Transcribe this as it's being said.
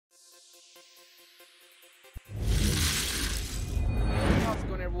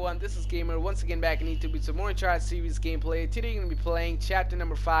everyone, this is Gamer once again back in YouTube with some more Uncharted series gameplay. Today we're going to be playing chapter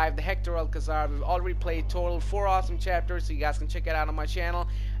number 5, the Hector Alcazar. We've already played total 4 awesome chapters, so you guys can check it out on my channel.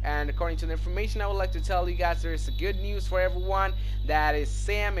 And according to the information I would like to tell you guys, there is good news for everyone. That is,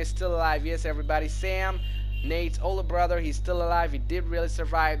 Sam is still alive. Yes everybody, Sam, Nate's older brother, he's still alive. He did really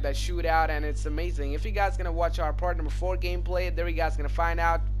survive that shootout, and it's amazing. If you guys going to watch our part number 4 gameplay, there you guys going to find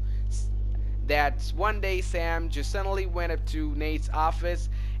out that one day Sam just suddenly went up to Nate's office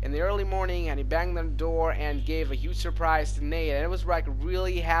in the early morning, and he banged on the door and gave a huge surprise to Nate, and it was like a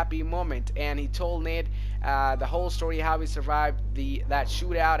really happy moment. And he told Nate the whole story, how he survived that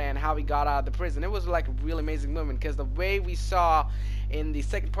shootout and how he got out of the prison. It was like a really amazing moment, because the way we saw in the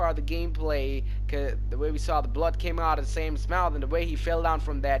second part of the gameplay, the way we saw the blood came out of Sam's mouth and the way he fell down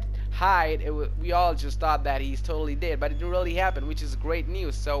from that height, we all just thought that he's totally dead, but it didn't really happen, which is great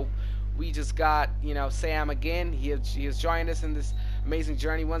news. So we just got, you know, Sam again. He has joined us in this amazing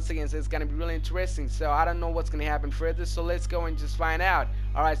journey once again, so it's gonna be really interesting. So I don't know what's gonna happen further, so let's go and just find out.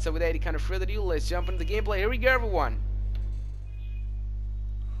 Alright, so without any kind of further ado, let's jump into the gameplay. Here we go, everyone.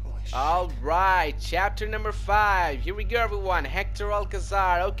 Alright, chapter number 5. Here we go, everyone. Hector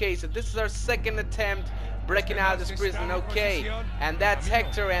Alcazar. Okay, so this is our second attempt breaking out of this prison. Okay, and that's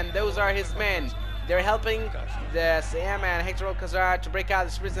Hector, and those are his men. They're helping the Sam and Hector Alcazar to break out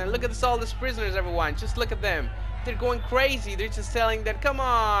of this prison. And look at all these prisoners, everyone. Just look at them. They're going crazy. They're just telling them, come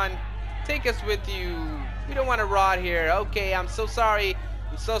on, take us with you. We don't want to rot here. Okay, I'm so sorry.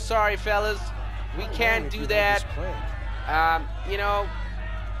 I'm so sorry, fellas. We can't do that. You know,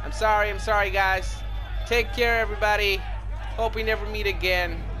 I'm sorry, guys. Take care, everybody. Hope we never meet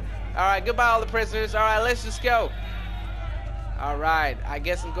again. Alright, goodbye, all the prisoners. Alright, let's just go. Alright, I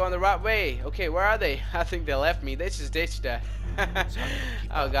guess I'm going the right way. Okay, where are they? I think they left me. They just ditched us.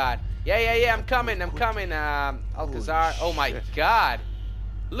 Oh god. Yeah, I'm coming, Alcazar. Oh my god.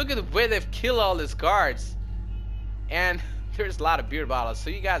 Look at the way they've killed all these guards. And there's a lot of beer bottles,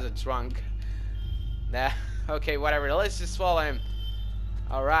 so you guys are drunk. Nah, okay, whatever. Let's just follow him.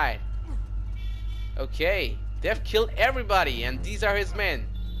 Alright. Okay, they've killed everybody, and these are his men.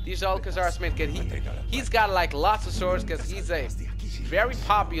 These are Alcazar's men, because he's got like lots of swords, because he's a very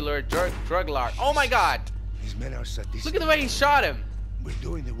popular drug lord. Oh my god! Look at the way he shot him! We're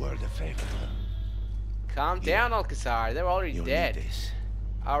doing the world a favor. Calm down, Alcazar. They're already dead.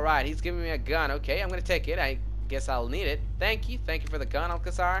 Alright, he's giving me a gun. Okay, I'm gonna take it. I guess I'll need it. Thank you for the gun,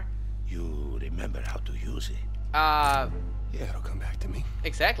 Alcazar. You remember how to use it? Yeah, it'll come back to me.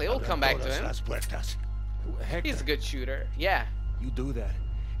 Exactly, it'll come back to him. Hector, He's a good shooter. Yeah. you do that,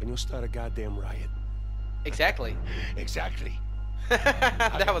 and you'll start a goddamn riot. Exactly. Exactly.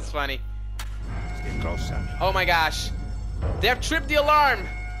 That was funny. Stay close, Samuel. Oh my gosh. They have tripped the alarm.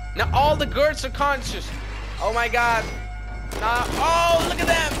 Now all the guards are conscious. Oh my god. Now, oh, look at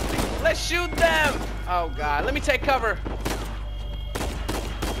them. Let's shoot them. Oh god. Let me take cover.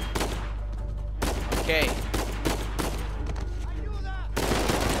 Okay.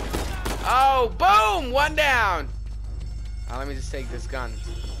 Oh, boom. One down. Oh, let me just take this gun.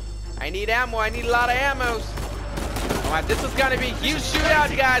 I need ammo. I need a lot of ammo. Alright, this is gonna be a huge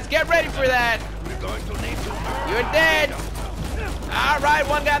shootout, guys. Get ready for that. We're going to need to. You're dead. Alright,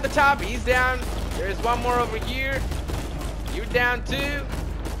 one guy at the top. He's down. There's one more over here. You're down too.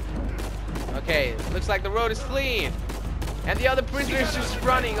 Okay, looks like the road is clean. And the other prisoner is just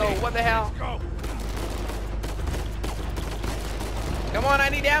running. Oh, what the hell? Come on, I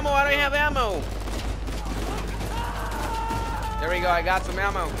need ammo. I don't have ammo. There we go. I got some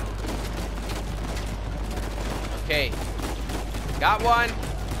ammo. Okay. Got one.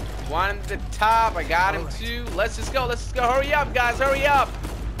 One at the top. I got him too. Let's just go. Let's just go. Hurry up, guys. Hurry up.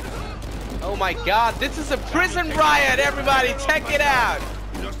 Oh my god. This is a prison riot, everybody. Check it out.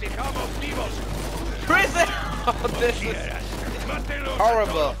 Prison. Oh, this is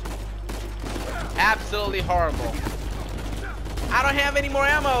horrible. Absolutely horrible. I don't have any more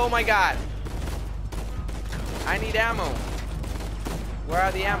ammo. Oh my god. I need ammo. Where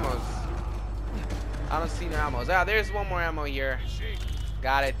are the ammos? I don't see no ammos. Ah, there's one more ammo here.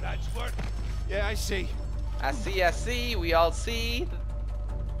 Got it. Yeah, I see. I see. We all see.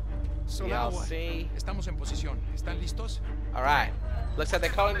 So We now all what? see. Estamos en posición. ¿Están listos? All right. Looks like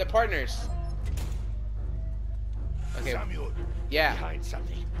they're calling the partners. Okay. Samuel, Yeah. behind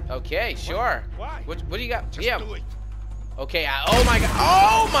something. Okay. Sure. Why? What do you got? Just Yeah. do it. Okay. Oh my god.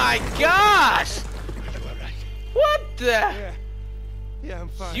 Oh my gosh. You are right. What the? Yeah, I'm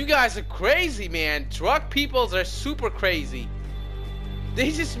fine. You guys are crazy, man. Drug peoples are super crazy. They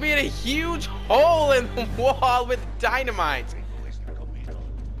just made a huge hole in the wall with dynamite. Oh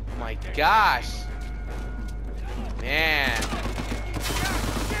my gosh. Man.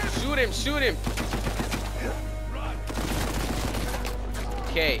 Shoot him, shoot him.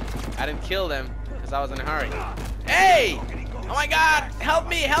 Okay, I didn't kill them because I was in a hurry. Hey! Oh my god! Help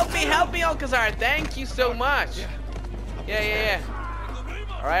me, help me, help me, Alcazar! Thank you so much. Yeah.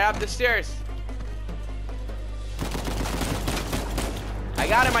 Alright, up the stairs. I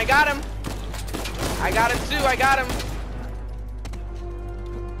got him, I got him. I got him too, I got him.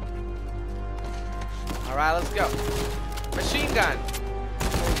 Alright, let's go. Machine gun.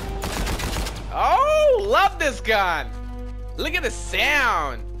 Oh, love this gun. Look at the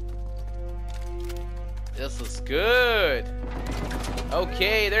sound. This is good.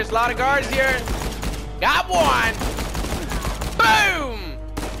 Okay, there's a lot of guards here. Got one. Boom.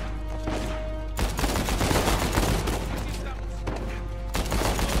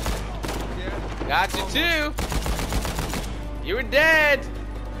 Got you too. You were dead.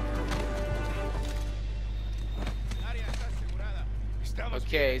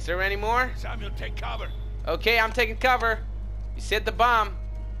 Okay, is there any more? Samuel, take cover. Okay, I'm taking cover. You set the bomb.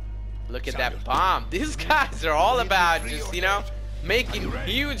 Look at that bomb. These guys are all about just, you know, making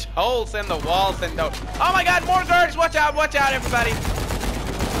huge holes in the walls and the... Oh my god, more guards! Watch out, everybody.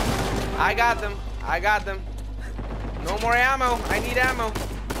 I got them. I got them. No more ammo. I need ammo.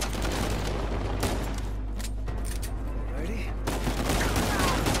 Ready?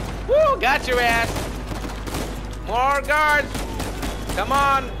 Woo, got your ass. More guards. Come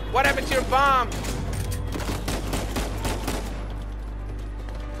on. What happened to your bomb?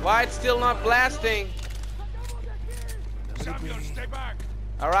 Why it's still not blasting? Samuel, stay back.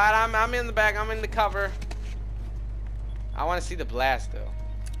 Alright, I'm in the back. I'm in the cover. I want to see the blast though.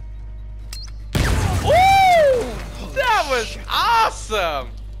 Woo! That was awesome!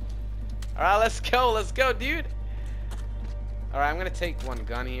 Alright, let's go, dude. Alright, I'm gonna take one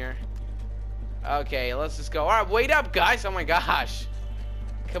gun here. Okay, let's just go. Alright, wait up, guys. Oh my gosh.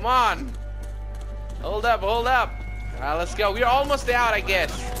 Come on. Hold up, hold up. Alright, let's go. We're almost out, I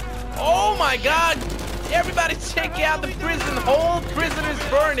guess. Oh my god! Everybody check out the prison. The whole prison is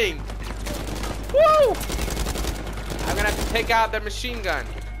burning. Woo! I'm gonna have to take out their machine gun.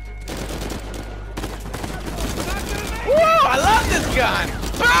 Woo! I love this gun!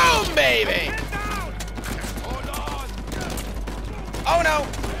 Boom, baby! Oh no!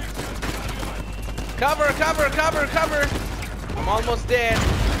 Cover, cover, cover, cover! I'm almost dead.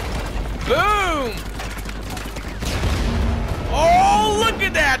 Boom! Oh, look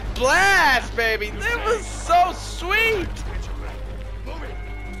at that blast, baby! That was so sweet!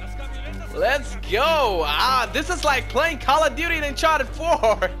 Let's go! Ah, this is like playing Call of Duty in Uncharted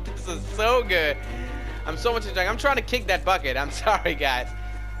 4. This is so good. I'm so much enjoying. I'm trying to kick that bucket. I'm sorry, guys.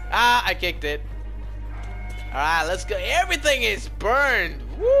 Ah, I kicked it. Alright, let's go. Everything is burned.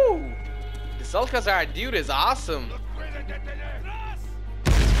 Woo! This Alcazar dude is awesome.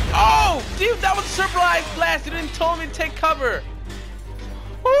 Oh, dude, that was a surprise blast. You didn't tell me to take cover.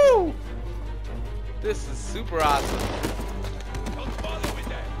 Woo! This is super awesome.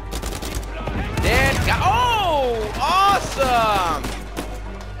 Dead guy. Oh, awesome!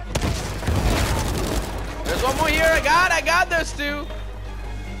 There's one more here. I got those two.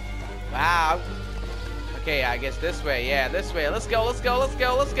 Wow. Okay, I guess this way. Yeah, this way. Let's go. Let's go. Let's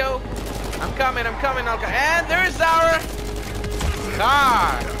go. Let's go. I'm coming. I'm coming. And there's our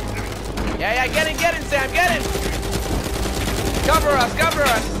car. Yeah, get in, Sam. Get in. Cover us. Cover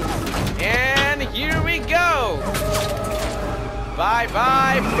us. And here we go.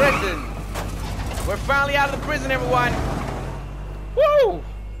 Bye-bye, prison. We're finally out of the prison, everyone. Woo!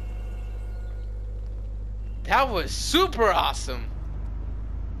 That was super awesome.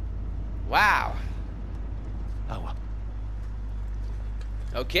 Wow. Oh, well.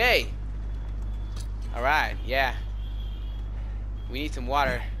 Okay. All right, yeah. We need some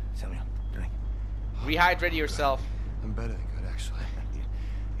water. Samuel, drink. Rehydrate yourself. I'm better than good, actually.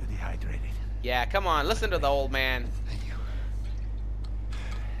 You're dehydrated. Yeah, come on, listen to the old man. Thank you.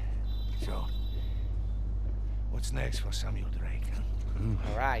 So, what's next for Samuel Drake? Huh?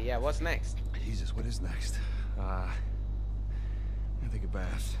 All right, yeah, what's next? Jesus, what is next? I'm gonna take a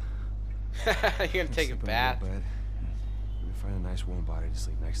bath. You're gonna take a Sleep in bath? little bed. Maybe find a nice warm body to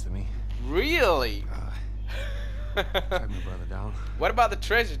sleep next to me. Really? Track my brother down. What about the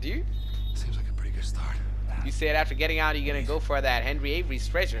treasure, dude? Seems like a pretty good start. You said after getting out, you're gonna go for that Henry Avery's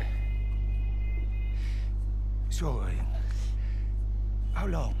treasure. So, how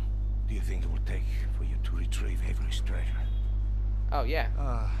long do you think it will take for you to retrieve Avery's treasure? Oh, yeah.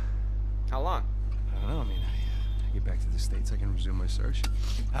 How long? I don't know. I mean, I get back to the States, I can resume my search.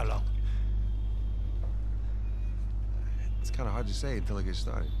 How long? It's kind of hard to say until I get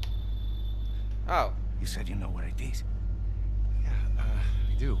started. Oh. You said you know where it is. Yeah,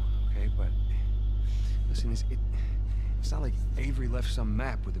 I do. okay? But listen, it's not like Avery left some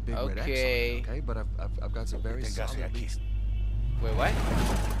map with a big red X on it, okay? But I've got some very solid leads. Wait, what?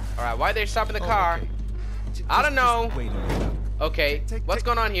 All right, why are they stopping the car? Okay. I don't know. Wait a minute. Okay, what's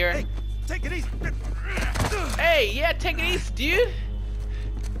going on here? Hey, take it easy. Hey, yeah, take it easy, dude.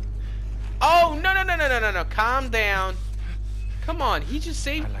 Oh, no. Calm down. Come on, he just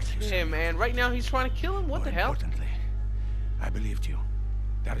saved him, and right now he's trying to kill him. What the hell? Importantly, I believed you.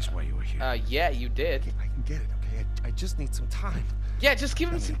 That is why you were here. Yeah, you did. I can get it, okay? I just need some time. Yeah, just give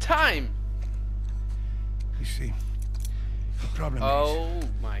him some time. You see, the problem is Oh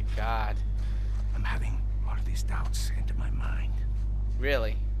my God. I'm having all of these doubts into my mind.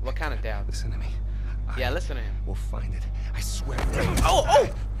 Really? What kind of doubt? Listen to me. Yeah, listen to him. We'll find it. I swear.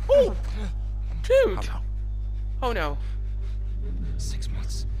 Oh! Dude! How long? Oh no. 6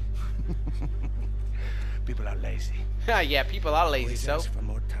 months. People are lazy. Yeah, people are lazy, Always so. ask for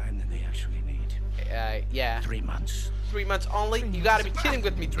more time than they actually need. Yeah. 3 months. 3 months only? You gotta be kidding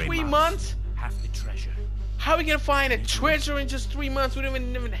with me. 3 months? Half the treasure. How are we gonna find a treasure in just 3 months? We don't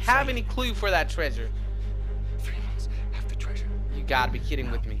even have any clue for that treasure. 3 months. Half the treasure. You gotta be kidding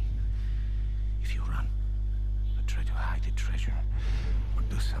with me. If you run, or try to hide the treasure, or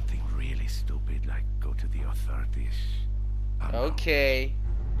do something really stupid like go to the authorities. I'll know. Okay.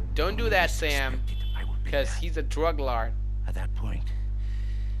 Don't do that, Sam. I will be Because there. he's a drug lord. At that point,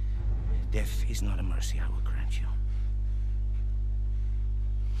 death is not a mercy I will grant you.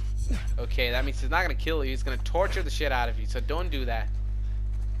 Okay, that means he's not gonna kill you. He's gonna torture the shit out of you. So don't do that.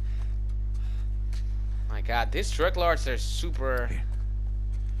 My God, these drug lords are super, Here.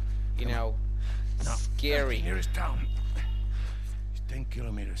 you Come know, No, scary. The nearest town. It's 10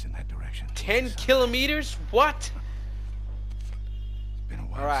 kilometers in that direction. 10 kilometers? What? It's been a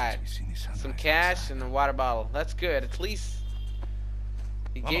while All right. since we've seen the sunrise Some cash outside. and a water bottle. That's good. At least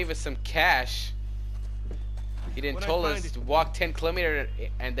he gave us some cash. He didn't When I told find us it- to walk 10 kilometers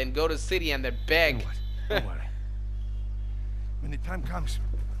and then go to the city and then beg. Don't worry. Don't worry. When the time comes,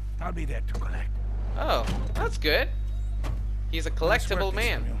 I'll be there to collect. Oh, that's good. He's a Nice collectible work,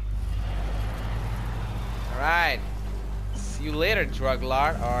 man. Samuel. Alright. See you later, drug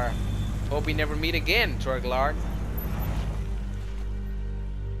lord. Or hope we never meet again, drug lord.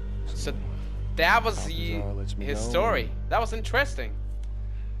 So that was Alcazar lets me his know. story. That was interesting.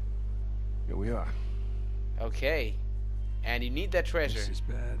 Here we are. Okay. And you need that treasure. This is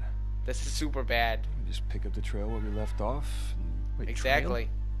bad. This is super bad. We just pick up the trail where we left off. And wait, Exactly.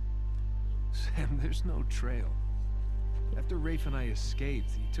 trail? Sam, there's no trail. After Rafe and I escaped,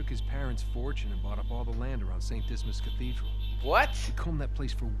 he took his parents' fortune and bought up all the land around St. Dismas Cathedral. What? We combed that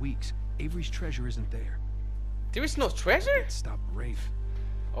place for weeks. Avery's treasure isn't there. There is no treasure? It stopped Rafe.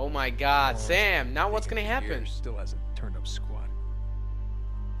 Oh my God, Oh, Sam! Now what's gonna Taken happen? years, still hasn't turned up squat.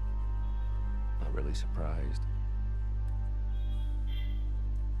 Not really surprised.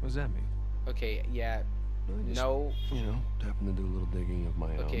 What does that mean? Okay, yeah. Well, I just, No. You know, happened to do a little digging of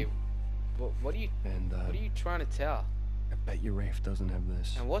my Okay. own. What are you? And What are you trying to tell? I bet you Rafe doesn't have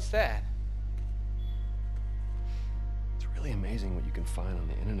this. And what's that? It's really amazing what you can find on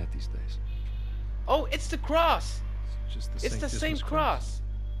the internet these days. Oh, it's the cross. It's just the It's the same Dismas cross.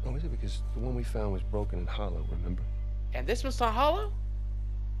 Oh, is it? Because the one we found was broken and hollow, remember? And this one's not hollow?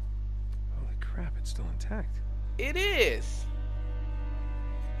 Holy crap, it's still intact. It is.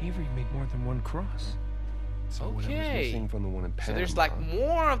 Avery made more than one cross. So whatever's Okay. missing from the one in So Panama, there's like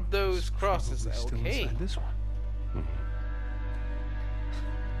more of those is crosses. probably still Okay. inside this one.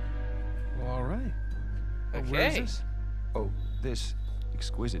 Well, all right. Well, where is Okay. this? Oh, this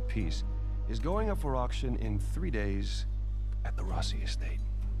exquisite piece is going up for auction in 3 days at the Rossi Estate.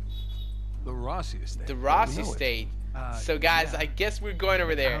 The Rossi Estate? The Rossi You know it. Estate. So guys, yeah. I guess we're going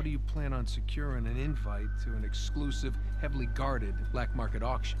over there. How do you plan on securing an invite to an exclusive, heavily guarded black market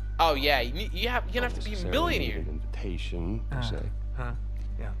auction? Oh yeah, you're gonna have to be a Necessarily need millionaire. an invitation, per se. Huh?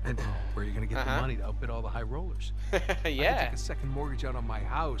 Yeah. And where are you gonna get Uh-huh. the money to outbid all the high rollers? I could Yeah. take a second mortgage out on my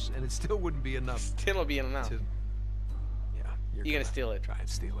house, and it still wouldn't be enough Still will be enough. to. Yeah. You're gonna steal it. Try and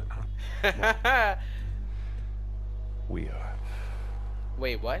steal it, huh? We are.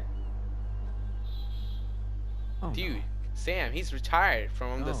 Wait, what? Oh, no. Dude, Sam, he's retired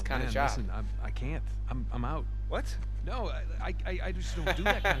from this Oh, kind of man, job. Listen, I can't. I'm out. What? No, I just don't do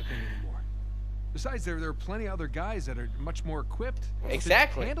that kind of thing anymore. Besides, there are plenty of other guys that are much more equipped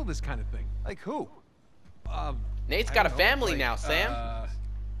Exactly. to handle this kind of thing. Like who? Nate's I got a don't know, family like, now, Sam.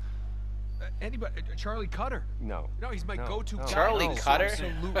 Anybody? Charlie Cutter. No. No, he's my go-to guy. Charlie no, Cutter?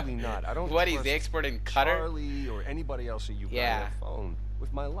 Absolutely not. I don't What, he's trust the expert in Cutter? Charlie or anybody else that you've Yeah. got on the phone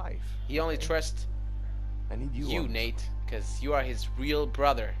with my life. He only okay? trusts I need you. you, on this Nate, because you are his real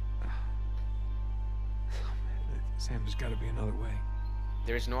brother. one. Sam, there's got to be another way.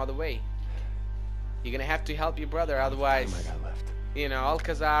 There is no other way. You're gonna have to help your brother, otherwise, I got left. you know,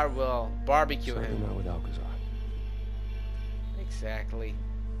 Alcazar will barbecue Certainly him. not with Alcazar. Exactly.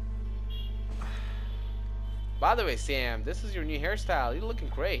 By the way, Sam, this is your new hairstyle. You're looking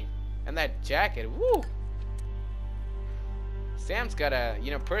great. And that jacket, woo! Sam's got a, you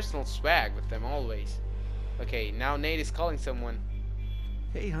know, personal swag with them always. Okay, now Nate is calling someone.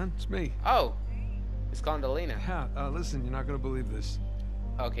 Hey, hon, it's me. Oh, he's calling Delina. Yeah, listen, you're not gonna believe this.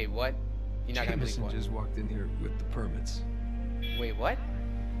 Okay, what? You're not gonna believe Jameson what? just walked in here with the permits. Wait, what?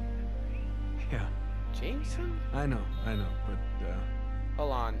 Yeah, Jameson? I know, but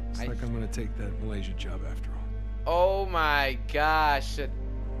Hold on. it's like I'm gonna take that Malaysia job after all. Oh my gosh.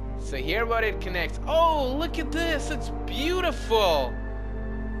 So here what it connects. Oh, look at this. It's beautiful.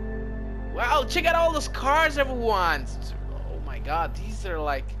 Wow, check out all those cars, everyone. Oh my god, these are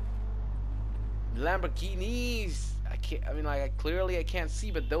like Lamborghinis. Clearly I can't see,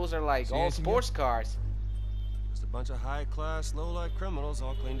 but those are like all sports cars. Just a bunch of high-class, low-life criminals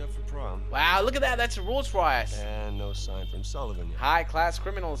all cleaned up for prom. Wow, look at that. That's a Rolls Royce. And no sign from Sullivan yet. High-class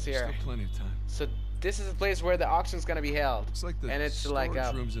criminals here. Still plenty of time. So this is the place where the auction's gonna be held. Looks like the And it's like a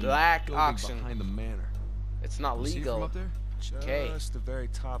storage rooms in the black building auction. behind the manor. It's not You see it from legal. up there? Okay. Just the very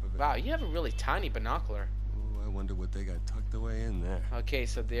top of it. Wow, you have a really tiny binocular. Ooh, I wonder what they got tucked away in there. Okay,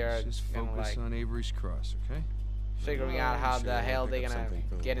 so they're Let's just gonna focus like on Avery's Cross, okay? figuring out I'm how sure the they'll hell pick they're up gonna something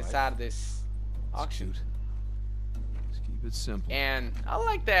for the get wife. inside of this auction. Let's keep it simple. And I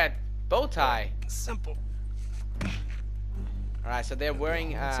like that bow tie. Simple. Alright, so they're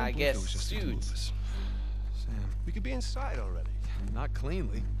wearing, Well, I simple guess, if it was just the two of suits. us. Sam, We could be inside already. not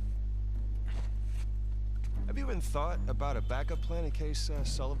cleanly. Have you even thought about a backup plan in case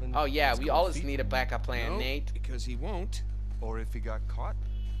Sullivan... Oh yeah, gets we cold always feet? need a backup plan, No, Nate. because he won't. Or if he got caught?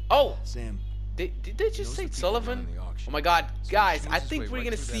 Oh! Sam, Did they just knows say the people Sullivan? running the auction. Oh my god, So he guys, chews I his think way we're right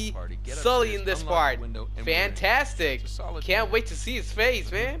gonna through that see party, get Sully upstairs, in this unlock the part. window, and we're in. Fantastic! It's a solid Can't plan. wait to see his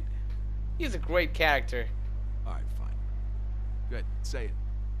face, man. He's a great character. Alright, fine. Good, say it.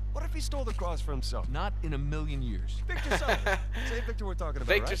 What if he stole the cross for himself? Not in a million years. Victor Sullivan. Say Victor we're talking about,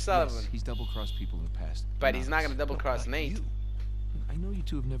 Victor right? Sullivan. Yes, he's double-crossed people in the past. But he's not us. gonna double-cross No, not Nate. you. I know you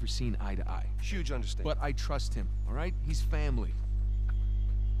two have never seen eye to eye, Huge understanding. but I trust him, alright? He's family.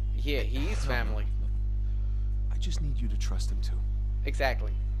 Yeah, he's family. I just need you to trust him too.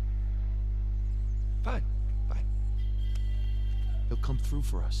 Exactly. Fine. Fine. He'll come through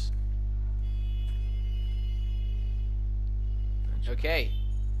for us. Okay.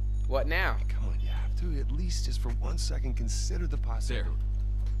 What now? Come on, you have to at least just for 1 second consider the possibility.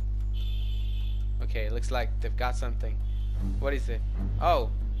 Okay, looks like they've got something. What is it? Oh,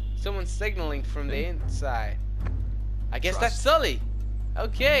 someone's signaling from the inside. I guess that's Sully.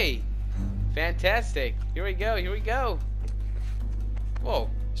 Okay. Fantastic. Here we go. Here we go. Whoa.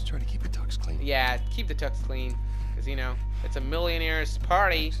 Just try to keep your tux clean. Yeah, keep the tux clean. Because, you know, it's a millionaire's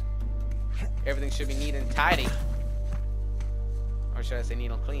party. Everything should be neat and tidy. Or should I say neat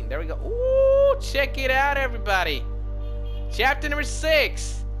and clean? There we go. Ooh, check it out, everybody. Chapter number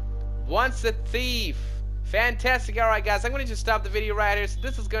 6. Once a Thief. Fantastic. Alright, guys, I'm going to just stop the video right here. So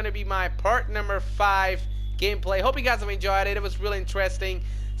this is going to be my part number 5 gameplay. Hope you guys have enjoyed it. It was really interesting.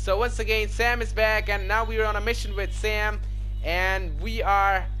 So once again, Sam is back, and now we're on a mission with Sam, and we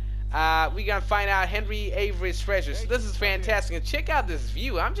are gonna find out Henry Avery's treasure. So this is fantastic. And check out this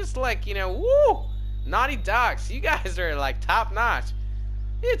view. I'm just like, you know, woo! Naughty Dogs, you guys are like top notch.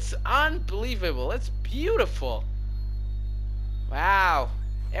 It's unbelievable. It's beautiful. Wow.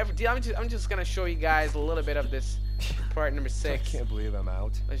 I'm just gonna show you guys a little bit of this part number 6. I can't believe I'm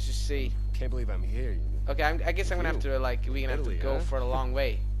out. Let's just see. Can't believe I'm here. Okay, I guess I'm gonna have to we're gonna have to go for a long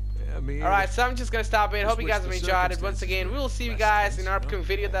way. Yeah, I mean, Alright, so I'm just gonna stop it. Hope you wish guys have the enjoyed it. Once again, we will see you less guys in tense, our you know? upcoming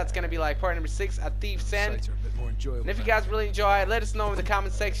video. That's gonna be like part number 6, A Thief's Scent. sights are a bit more enjoyable. And if you guys really enjoy it, let us know in the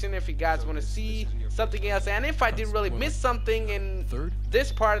comment section if you guys want to see something else. And if I did really miss something in Third?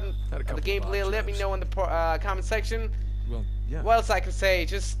 this part of Had a the couple gameplay, of let me know in the comment section. Well, yeah. What else I can say?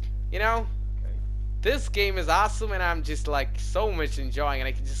 Just, you know, this game is awesome, and I'm just like so much enjoying it.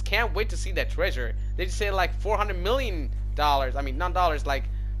 I just can't wait to see that treasure. They just say like $400 million. I mean, not dollars, like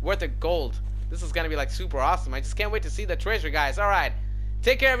worth of gold. This is gonna be like super awesome. I just can't wait to see the treasure, guys. Alright.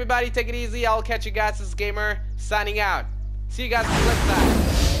 Take care, everybody. Take it easy. I'll catch you guys. This is Gamer signing out. See you guys on the flip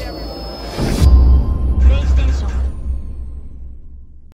side.